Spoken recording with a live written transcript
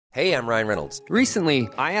Hey, I'm Ryan Reynolds. Recently,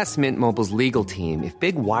 I asked Mint Mobile's legal team if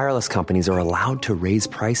big wireless companies are allowed to raise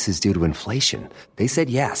prices due to inflation. They said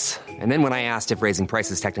yes. And then when I asked if raising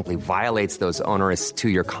prices technically violates those onerous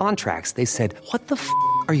two-year contracts, they said, "What the f***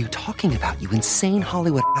 are you talking about, you insane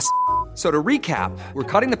Hollywood ass?" So to recap, we're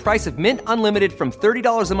cutting the price of Mint Unlimited from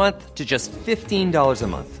 $30 a month to just $15 a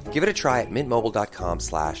month. Give it a try at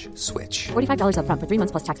mintmobile.com/switch. $45 up front for 3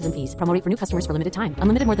 months plus taxes and fees. Promo rate for new customers for limited time.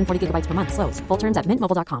 Unlimited more than 40 gigabytes per month. Slows full terms at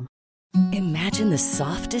mintmobile.com. Imagine the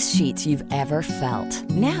softest sheets you've ever felt.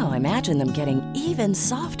 Now imagine them getting even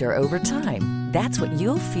softer over time. That's what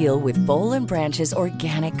you'll feel with Boll & Branch's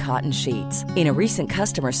organic cotton sheets. In a recent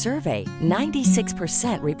customer survey,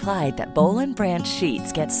 96% replied that Boll & Branch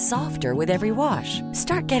sheets get softer with every wash.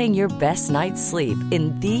 Start getting your best night's sleep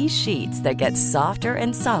in these sheets that get softer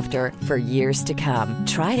and softer for years to come.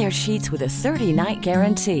 Try their sheets with a 30-night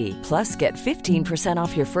guarantee. Plus, get 15%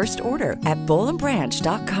 off your first order at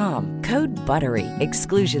bollandbranch.com. Code BUTTERY.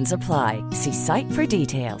 Exclusions apply. See site for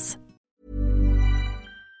details.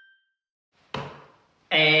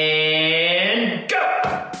 And go!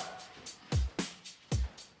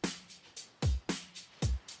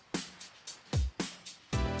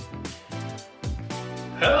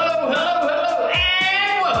 Hello,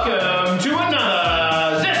 and welcome to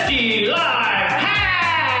another Zesty Life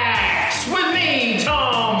Hacks with me,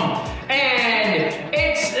 Tom, and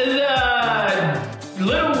it's the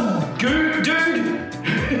little dude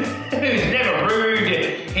who's never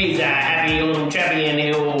rude. He's a happy little chappy and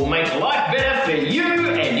he'll make life better for you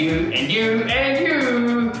and you and you and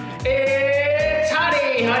you. It's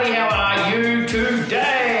Huddy. Huddy, how are you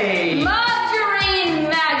today? Margarine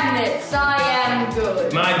magnets, I am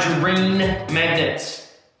good. Margarine magnets.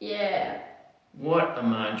 Yeah. What are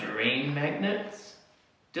margarine magnets?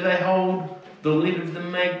 Do they hold the lid of the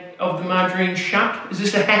margarine shut? Is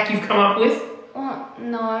this a hack you've come up with?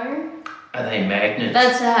 No. Are they magnets?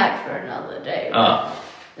 That's a hack for another day. Oh.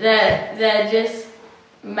 They're just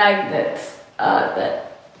magnets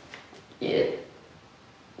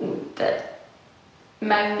that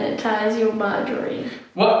magnetize your margarine.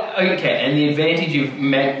 What? Okay, and the advantage of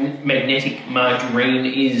magnetic margarine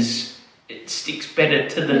is it sticks better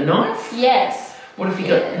to the knife? Yes. What if you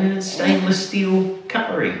got stainless steel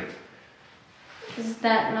cutlery? Is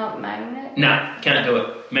that not magnet? No, can't do it.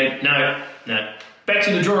 No. Back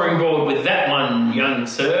to the drawing board with that one, young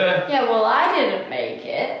sir. Yeah, well, I didn't make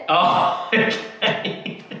it. Oh,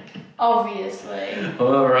 okay. Obviously.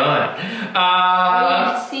 All right.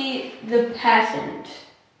 You see the patent,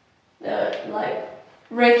 the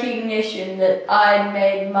recognition that I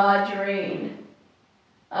made margarine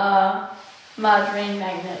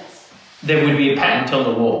magnets. There would be a patent on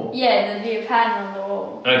the wall. Yeah, there'd be a patent on the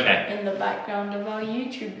wall. Okay. In the background of our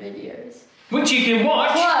YouTube videos. Which you can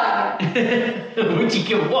watch. Plug! Which you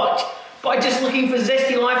can watch by just looking for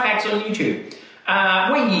Zesty Life Hacks on YouTube.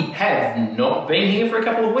 We have not been here for a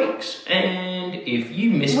couple of weeks, and if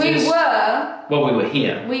you missed us... We were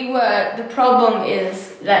here. We were. The problem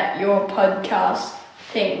is that your podcast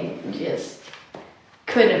thing just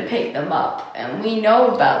couldn't pick them up, and we know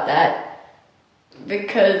about that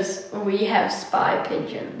because we have spy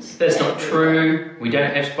pigeons. That's not true. We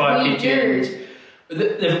don't have spy pigeons. Do.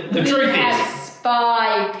 The truth we have is...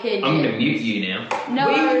 spy pigeons. I'm going to mute you now. No.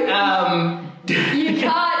 You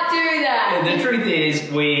can't do that. The truth is,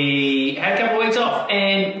 we had a couple of weeks off,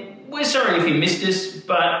 and we're sorry if you missed us,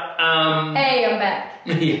 but... Hey, I'm back.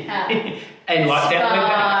 Yeah. And like that, we're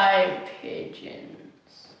back. Spy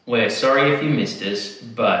pigeons. We're sorry if you missed us,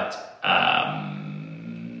 but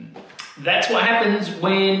that's what happens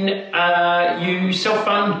when you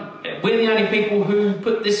self-fund. We're the only people who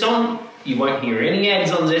put this on. You won't hear any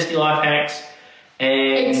ads on Zesty Life Hacks.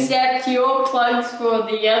 Except your plugs for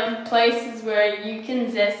the other places where you can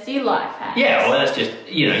Zesty Life Hacks. Yeah, well, that's just,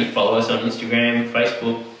 you follow us on Instagram,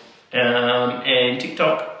 Facebook, and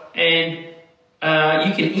TikTok. And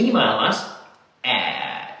you can email us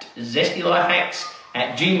at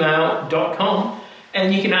zestylifehacks@gmail.com.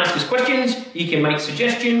 And you can ask us questions, you can make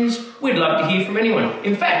suggestions. We'd love to hear from anyone.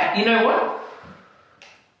 In fact, you know what?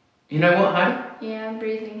 You know what, Heidi? Yeah, I'm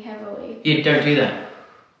breathing heavily. Yeah, don't do that.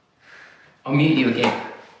 I'll mute you again.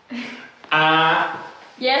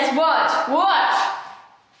 Yes, what?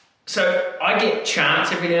 So I get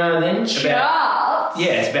charts every now and then. Charts?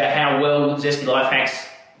 It's about how well Zesty Life Hacks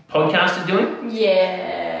podcast is doing.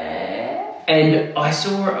 Yeah. And I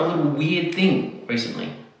saw a little weird thing recently.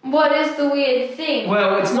 What is the weird thing?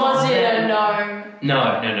 Well, it's not Was it that... a gnome?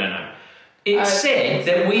 No. It said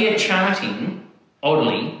that we are charting,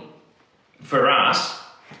 oddly, for us,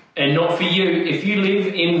 and not for you. If you live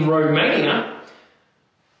in Romania,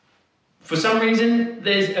 for some reason,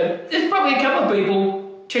 there's probably a couple of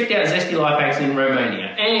people checked out Zesty Life Hacks in Romania.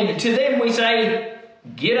 And to them we say,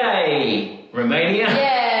 G'day, Romania.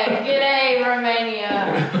 Yeah, g'day,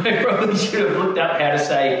 Romania. I probably should have looked up how to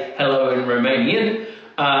say hello in Romanian.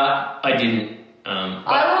 I didn't.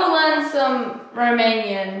 I will learn some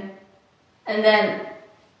Romanian, and then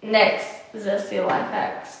next Zesty Life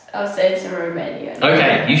Hacks, I'll say some Romanian.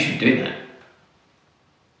 Okay, you should do that.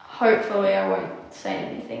 Hopefully I won't say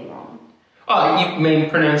anything wrong. Oh, you mean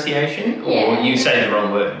pronunciation? Or Yeah. you say the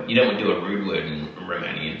wrong word? You don't want to do a rude word in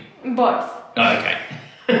Romanian? Both. Oh, okay.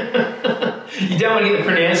 You don't want to get the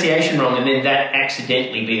pronunciation wrong and then that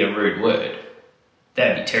accidentally be a rude word.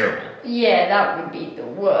 That'd be terrible. Yeah, that would be the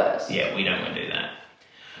worst. Yeah, we don't want to do that.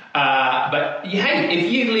 But hey,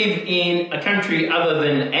 if you live in a country other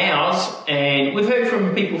than ours, and we've heard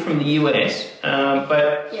from people from the US,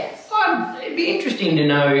 but Yes. it'd be interesting to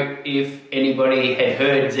know if anybody had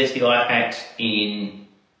heard Zesty Life Hacks in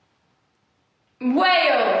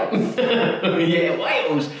Wales! yeah,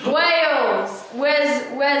 Wales. Wales!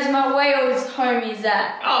 Where's my Wales homies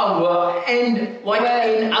at? Oh, well, and like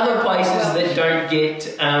in other places that don't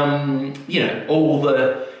get, all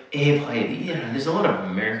the airplay. There's a lot of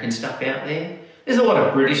American stuff out there. There's a lot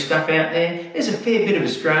of British stuff out there. There's a fair bit of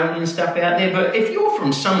Australian stuff out there. But if you're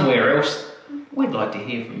from somewhere else, we'd like to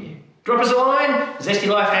hear from you. Drop us a line,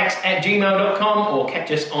 zestylifehacks@gmail.com, or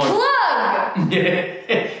catch us on... Plug!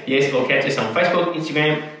 Yes, or catch us on Facebook,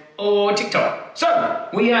 Instagram, or TikTok. So,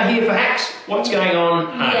 we are here for hacks. What's going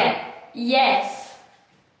on? Yeah. Yes.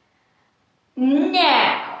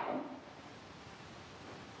 Now.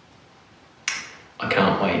 I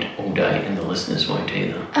can't wait all day, and the listeners won't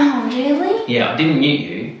either. Oh, really? Yeah, I didn't mute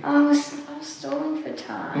you. I was stalling for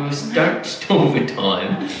time. Don't stall for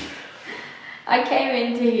time. I came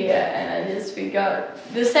into here and I just forgot.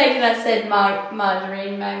 The second I said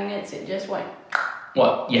margarine magnets, it just went...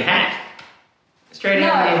 What, your hack? Straight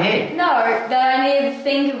out of your head? No, that I need to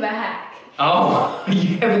think of a hack. Oh,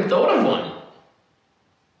 you haven't thought of one?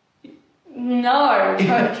 No,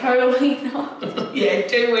 totally not. Yeah,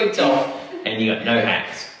 2 weeks off, and you got no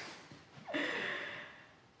hacks.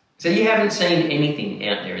 So you haven't seen anything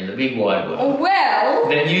out there in the big wide world Well,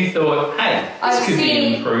 that you thought, hey, this could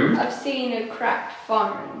be improved? I've seen a cracked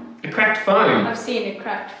phone. A cracked phone? I've seen a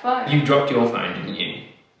cracked phone. You dropped your phone, didn't you?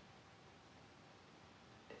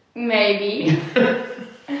 Maybe.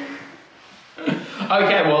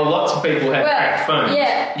 Okay, well, lots of people have cracked phones.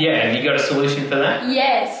 Yeah. Yeah, have you got a solution for that?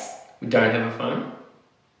 Yes. We don't have a phone?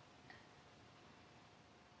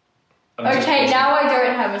 Okay, now I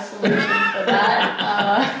don't have a solution for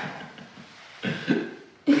that.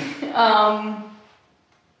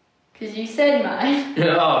 Because you said mine.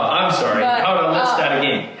 Oh, I'm sorry. But, Hold on, let's start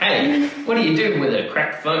again. Hey, what do you do with a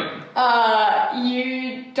cracked phone?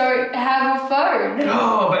 You don't have a phone.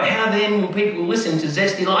 Oh, but how then will people listen to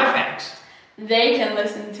Zesty Life Hacks? They can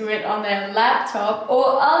listen to it on their laptop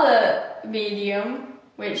or other medium,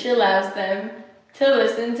 which allows them to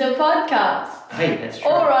listen to podcasts. Hey, that's true.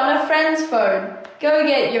 Or on a friend's phone. Go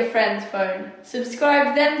get your friend's phone.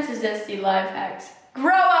 Subscribe them to Zesty Life Hacks.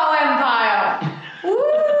 Grow our empire!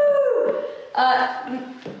 Woo!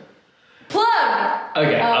 Plug!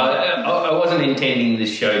 Okay, I wasn't intending this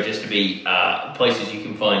show just to be places you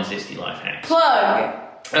can find Zesty Life Hacks. Plug!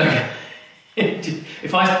 Okay.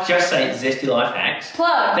 If I just say Zesty Life Hacks,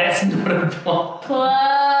 Plug! that's not a plug.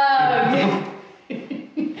 Plug!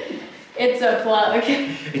 It's a plug.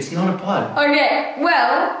 It's not a plug. Okay,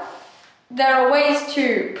 well, there are ways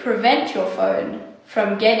to prevent your phone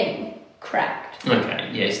from getting cracked. Okay,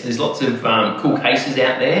 yes, there's lots of cool cases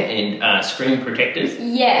out there and screen protectors.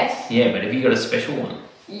 Yes. Yeah, but have you got a special one?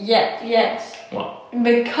 Yes. What?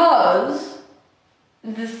 Because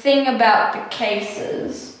the thing about the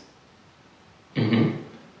cases,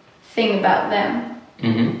 thing about them,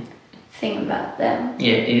 thing about them.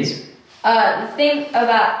 Yeah, it is. The thing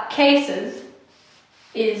about cases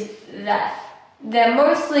is that they're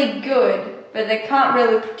mostly good, but they can't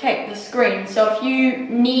really protect the screen. So if you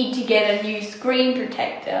need to get a new screen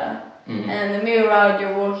protector, and the mirror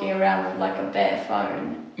you're walking around with like a bare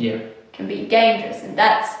phone, can be dangerous. And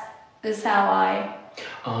that's how I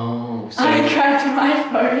cracked my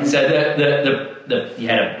phone. So the you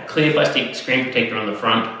had a clear plastic screen protector on the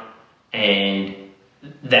front, and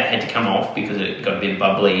that had to come off because it got a bit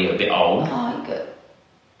bubbly, a bit old. Oh, good.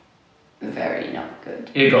 Very not good.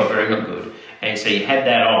 It got very not good. And so you had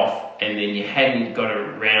that off, and then you hadn't got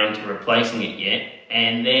around to replacing it yet,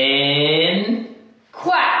 and then...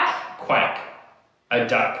 Quack! A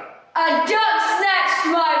duck. A duck snatched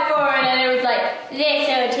my phone and it was like,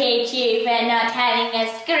 this'll teach you for not having a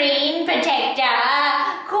screen protector.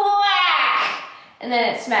 Quack! and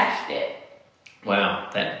then it smashed it. Wow,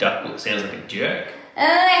 that duck sounds like a jerk.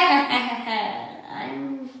 I'm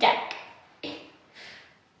Duck.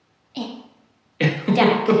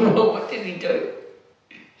 Duck. What did he do?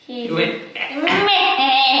 He He went,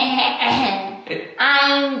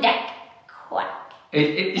 I'm Duck. Quack.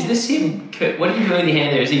 is this him? What are you doing with your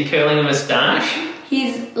hand there? Is he curling a moustache?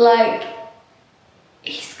 He's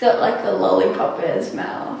got like a lollipop in his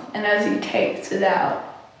mouth, and as he takes it out,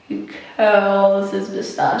 he curls his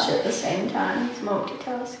moustache at the same time. He's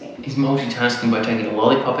multitasking. He's multitasking by taking a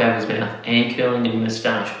lollipop out of his mouth and curling a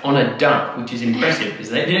moustache on a duck, which is impressive because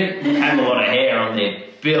they don't have a lot of hair on their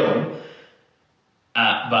bill.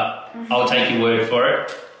 But I'll take your word for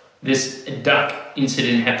it. This duck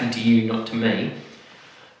incident happened to you, not to me.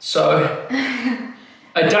 So,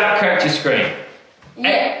 a duck cracked your screen.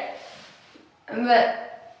 Yeah,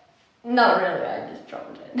 but not really. I just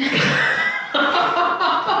dropped it.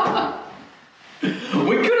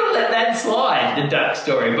 We could have let that slide, the duck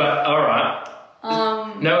story, but alright.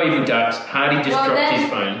 No evil ducks. Hardy just dropped his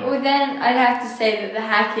phone. Well, then I'd have to say that the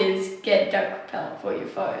hackers get duck repellent for your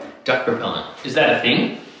phone. Duck repellent. Is that a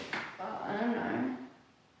thing? I don't know.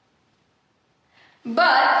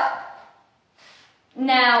 But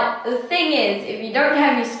now the thing is, if you don't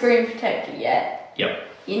have your screen protector yet, Yep.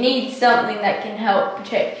 you need something that can help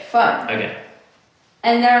protect your phone. Okay.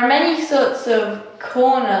 And there are many sorts of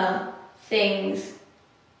corner things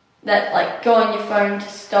that like go on your phone to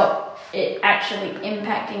stop it actually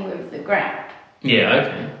impacting with the ground. Yeah,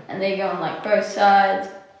 okay. And they go on like both sides.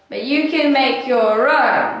 But you can make your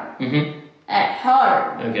own at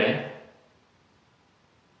home Okay.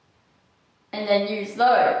 and then use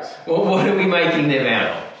those. Well, what are we making them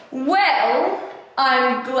out of? Well,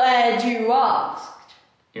 I'm glad you asked.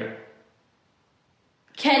 Yeah.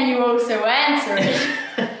 Can you also answer it?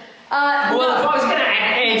 Well, if I was going to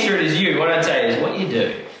answer it as you, what I'd say is what you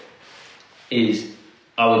do is,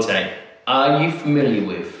 I would say, are you familiar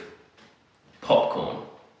with popcorn?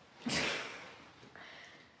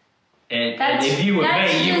 And if you were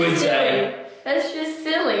me, you would say... That's just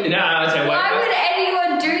silly. No, I'd say... Why would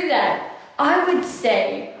anyone do that? I would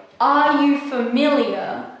say, are you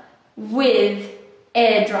familiar with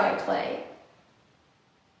air dry clay?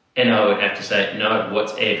 And I would have to say, no,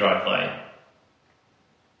 what's air dry clay?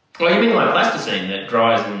 Oh, you mean like plasticine that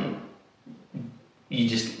dries and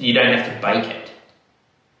you don't have to bake it.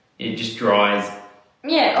 It just dries.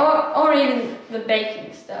 Yeah, or even the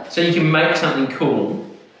baking stuff. So you can make something cool.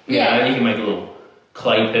 You know, you can make a little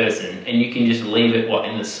clay person and you can just leave it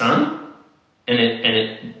in the sun and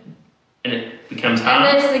it becomes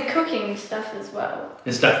hard. And there's the cooking stuff as well.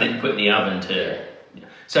 The stuff that you put in the oven to.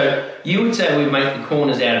 So you would say we make the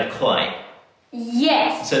corners out of clay.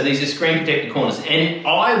 Yes. So these are screen protected corners. And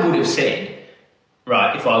I would have said,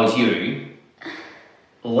 right, if I was you,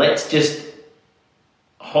 let's just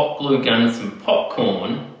hot glue gun some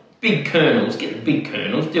popcorn, big kernels, get the big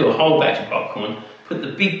kernels, do a whole batch of popcorn, put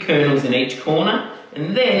the big kernels in each corner,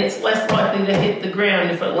 and then it's less likely to hit the ground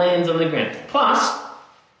if it lands on the ground. Plus,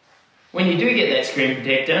 when you do get that screen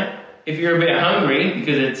protector, if you're a bit hungry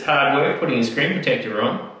because it's hard work putting a screen protector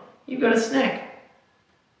on, you've got a snack.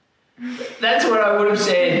 That's what I would have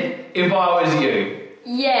said if I was you.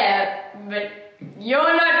 Yeah, but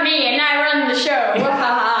you're not me and I run the show.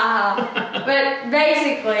 But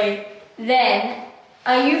basically, then,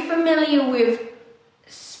 are you familiar with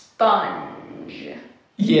sponge?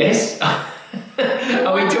 Yes.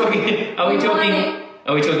 Are we talking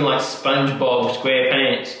like SpongeBob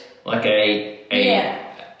SquarePants, like a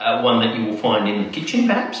one that you will find in the kitchen,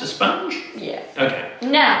 perhaps a sponge? Yeah. Okay.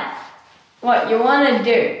 Now, what you want to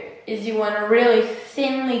do is you want to really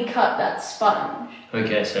thinly cut that sponge.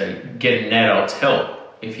 Okay, so get an adult's help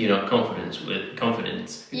if you're not confident with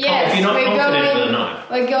confidence. Yes, if you're not confident with a knife.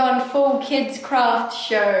 We're going full kids craft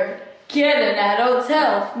show. Get an adult's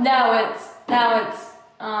help. Now it's Now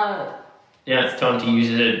it's time to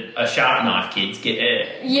use a sharp knife, kids. Get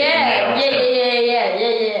an adult's help.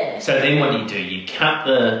 Yeah. So then what do? You cut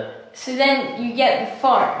the... So then you get the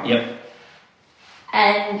foam. Yep.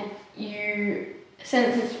 And you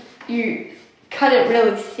cut it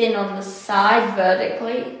really thin on the side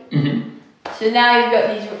vertically. Mm-hmm. So now you've got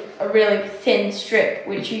a really thin strip,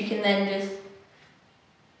 which you can then just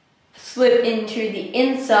slip into the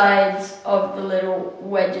insides of the little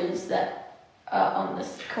wedges that are on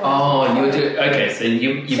this corner. Oh, so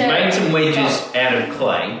you've made some wedges out of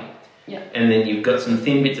clay. Yeah. And then you've got some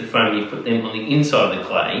thin bits of foam, you put them on the inside of the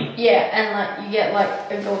clay. Yeah, and you get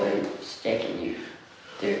a glue stick and you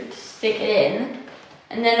stick it in.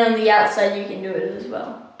 And then on the outside you can do it as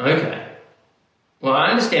well. Okay. Well, I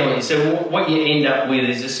understand what you said. So what you end up with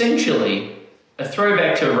is essentially a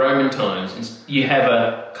throwback to Roman times, you have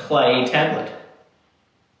a clay tablet.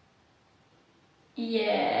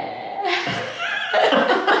 Yeah.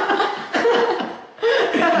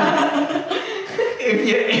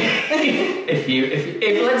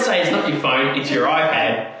 if let's say it's not your phone, it's your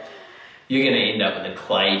iPad, you're going to end up with a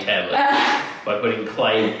clay tablet by putting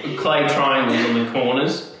clay triangles on the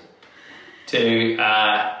corners to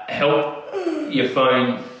help your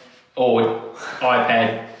phone or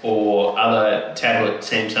iPad or other tablet,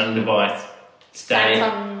 Samsung device stay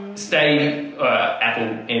Apple,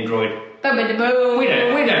 Android. We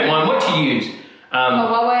don't mind what you use.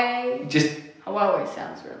 Huawei. Just Huawei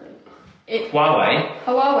sounds really. Huawei.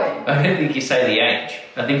 Huawei. I don't think you say the H.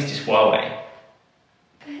 I think it's just Huawei.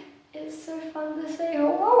 It's so fun to say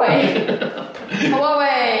Huawei.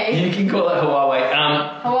 Huawei. You can call it Huawei.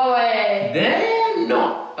 Huawei. They're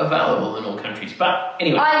not available in all countries, but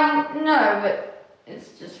anyway. I know, but it's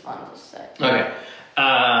just fun to say. Okay.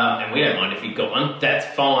 And we don't mind if you've got one. That's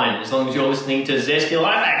fine, as long as you're listening to Zesty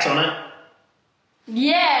Life Hacks on it.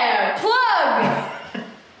 Yeah, plug!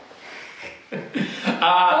 4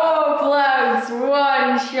 plugs,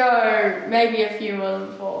 1 show, maybe a few more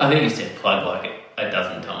than 4. I think you said plug like a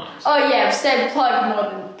dozen times. Oh yeah, I've said plug more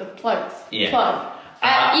than the plugs. Yeah. Plug.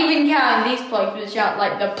 Even counting these plugs, which aren't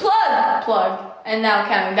like the plug, and now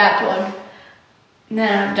counting that plug. And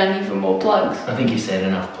then I've done even more plugs. I think you said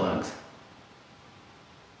enough plugs.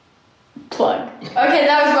 Plug. Okay,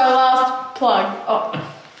 that was my last plug. Oh.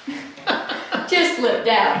 Just slipped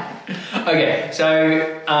out. Okay, so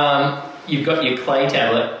you've got your clay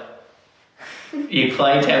tablet.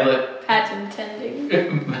 Patent pending.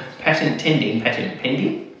 Patent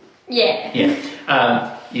pending? Yeah. Yeah.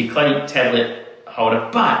 Your clay tablet holder,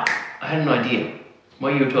 but I had an idea.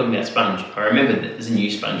 While you were talking about sponge, I remember that there's a new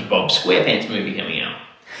SpongeBob SquarePants movie coming out.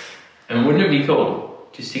 And wouldn't it be cool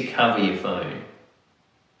just to cover your phone?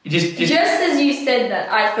 Just as you said that,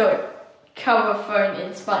 I thought cover phone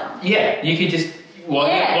in sponge. Yeah, you could just while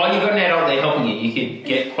you've got an adult there helping you could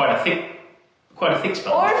get quite a thick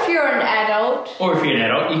sponge. Or if you're an adult,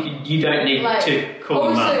 you don't need to call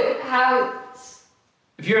them up. Also,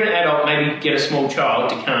 if you're an adult, maybe get a small child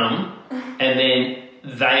to come, and then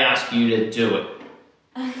they ask you to do it,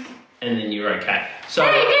 and then you're okay. So,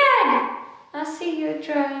 hey Dad, I see you're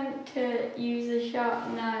trying to use a sharp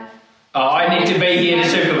knife. Oh, I need to be here to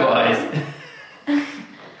supervise.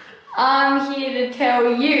 I'm here to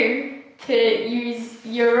tell you to use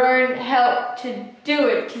your own help to do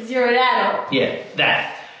it because you're an adult. Yeah,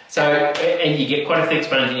 that. So, and you get quite a thick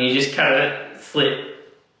sponge and you just cut it, slit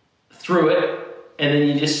through it, and then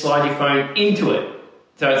you just slide your phone into it.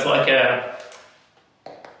 So it's like a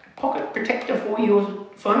pocket protector for your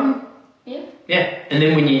phone. Yeah. Yeah, and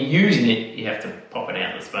then when you're using it, you have to pop it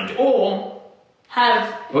out of the sponge. Or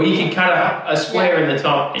you can cut a square in the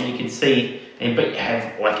top and you can see, but you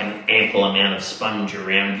have like an ample amount of sponge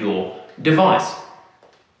around your device.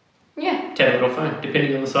 Yeah. Tablet or phone,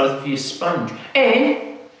 depending on the size of your sponge.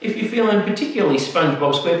 And if you're feeling particularly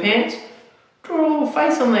SpongeBob SquarePants, draw a little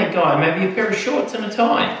face on that guy, maybe a pair of shorts and a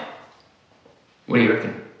tie. What do you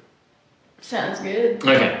reckon? Sounds good.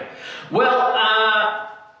 Okay. Well,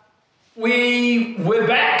 we're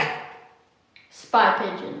back. Spy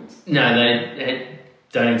pigeons. No, they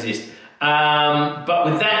don't exist. But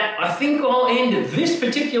with that, I think I'll end this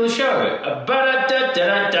particular show.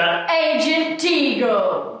 Agent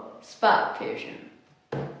Teagle. Spy pigeon.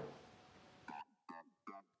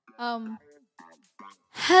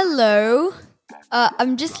 Hello.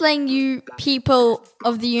 I'm just letting you people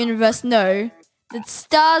of the universe know that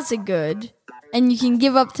stars are good and you can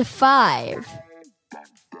give up to 5,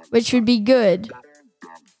 which would be good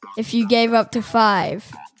if you gave up to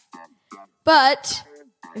 5. But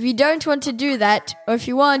if you don't want to do that, or if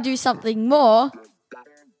you want to do something more,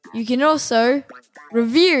 you can also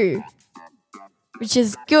review, which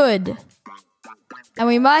is good. And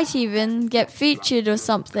we might even get featured or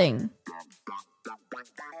something.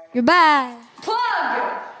 Goodbye.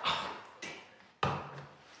 Plug!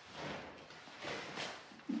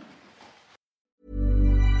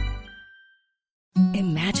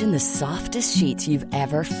 Imagine the softest sheets you've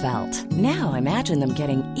ever felt. Now imagine them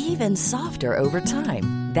getting even softer over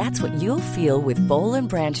time. That's what you'll feel with Boll &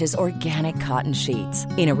 Branch's organic cotton sheets.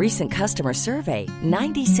 In a recent customer survey,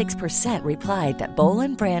 96% replied that Boll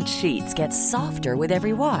 & Branch sheets get softer with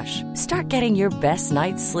every wash. Start getting your best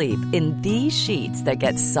night's sleep in these sheets that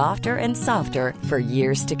get softer and softer for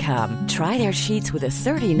years to come. Try their sheets with a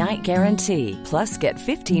 30-night guarantee. Plus, get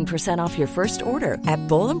 15% off your first order at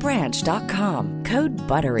bollandbranch.com. Code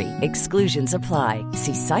BUTTERY. Exclusions apply.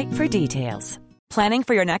 See site for details. Planning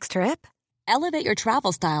for your next trip? Elevate your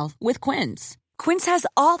travel style with Quince. Quince has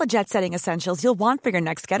all the jet-setting essentials you'll want for your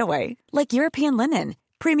next getaway, like European linen,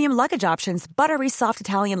 premium luggage options, buttery soft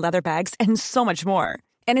Italian leather bags, and so much more.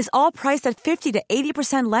 And is all priced at 50 to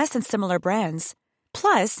 80% less than similar brands.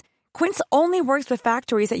 Plus, Quince only works with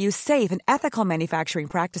factories that use safe and ethical manufacturing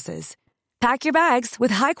practices. Pack your bags with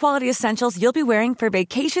high-quality essentials you'll be wearing for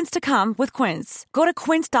vacations to come with Quince. Go to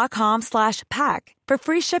quince.com/pack for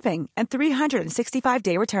free shipping and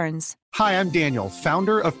 365-day returns. Hi, I'm Daniel,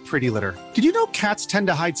 founder of Pretty Litter. Did you know cats tend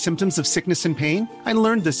to hide symptoms of sickness and pain? I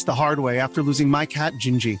learned this the hard way after losing my cat,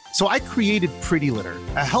 Gingy. So I created Pretty Litter,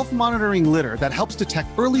 a health monitoring litter that helps detect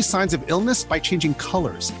early signs of illness by changing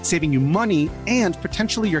colors, saving you money and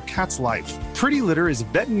potentially your cat's life. Pretty Litter is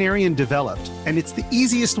veterinarian developed, and it's the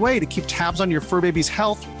easiest way to keep tabs on your fur baby's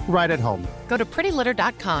health right at home. Go to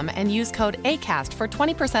prettylitter.com and use code ACAST for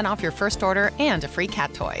 20% off your first order and a free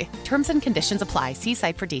cat toy. Terms and conditions apply. See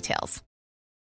site for details.